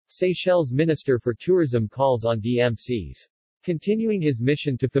Seychelles Minister for Tourism calls on DMCs. Continuing his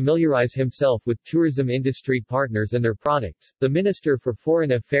mission to familiarize himself with tourism industry partners and their products, the Minister for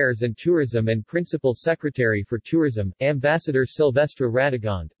Foreign Affairs and Tourism and Principal Secretary for Tourism, Ambassador Sylvestre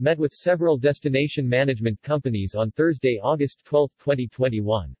Radegonde, met with several destination management companies on Thursday, August 12,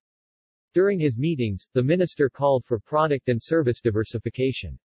 2021. During his meetings, the minister called for product and service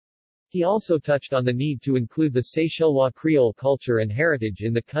diversification. He also touched on the need to include the Seychellois Creole culture and heritage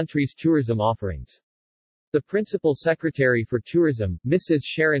in the country's tourism offerings. The Principal Secretary for Tourism, Mrs.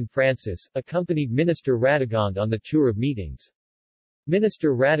 Sharon Francis, accompanied Minister Radegonde on the tour of meetings.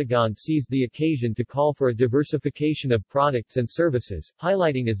 Minister Radegonde seized the occasion to call for a diversification of products and services,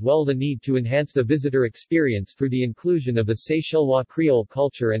 highlighting as well the need to enhance the visitor experience through the inclusion of the Seychellois Creole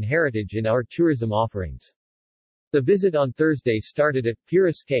culture and heritage in our tourism offerings. The visit on Thursday started at Pure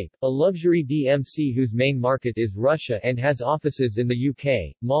Escape, a luxury DMC whose main market is Russia and has offices in the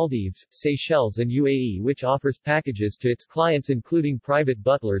UK, Maldives, Seychelles and UAE, which offers packages to its clients including private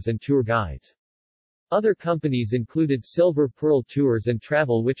butlers and tour guides. Other companies included Silver Pearl Tours and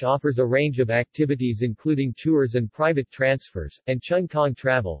Travel, which offers a range of activities including tours and private transfers, and Chung Kong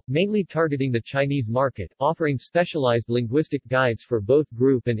Travel, mainly targeting the Chinese market, offering specialized linguistic guides for both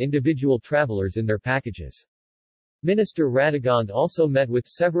group and individual travelers in their packages. Minister Radegonde also met with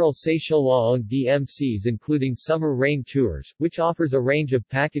several Seychellois-owned DMCs including Summer Rain Tours, which offers a range of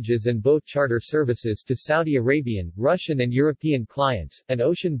packages and boat charter services to Saudi Arabian, Russian and European clients, and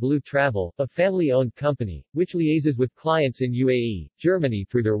Ocean Blue Travel, a family-owned company, which liaises with clients in UAE, Germany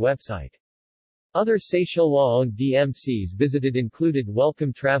through their website. Other Seychellois-owned DMCs visited included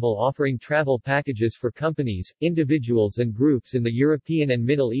Welcome Travel, offering travel packages for companies, individuals and groups in the European and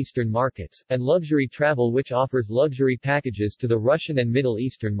Middle Eastern markets, and Luxury Travel, which offers luxury packages to the Russian and Middle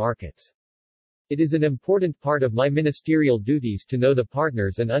Eastern markets. It is an important part of my ministerial duties to know the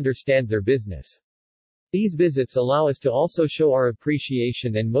partners and understand their business. These visits allow us to also show our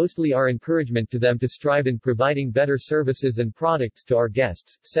appreciation and mostly our encouragement to them to strive in providing better services and products to our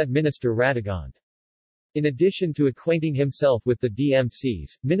guests, said Minister Radegonde. In addition to acquainting himself with the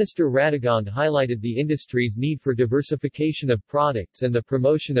DMCs, Minister Radegonde highlighted the industry's need for diversification of products and the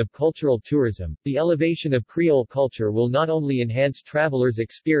promotion of cultural tourism. The elevation of Creole culture will not only enhance travelers'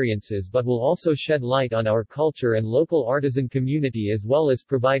 experiences but will also shed light on our culture and local artisan community as well as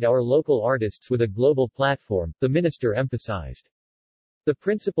provide our local artists with a global platform, the minister emphasized. The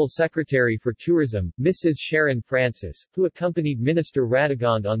Principal Secretary for Tourism, Mrs. Sharon Francis, who accompanied Minister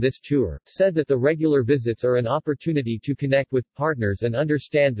Radegonde on this tour, said that the regular visits are an opportunity to connect with partners and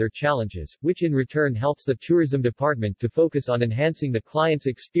understand their challenges, which in return helps the tourism department to focus on enhancing the client's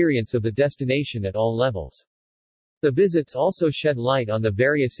experience of the destination at all levels. The visits also shed light on the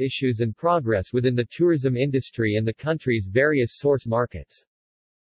various issues and progress within the tourism industry and the country's various source markets.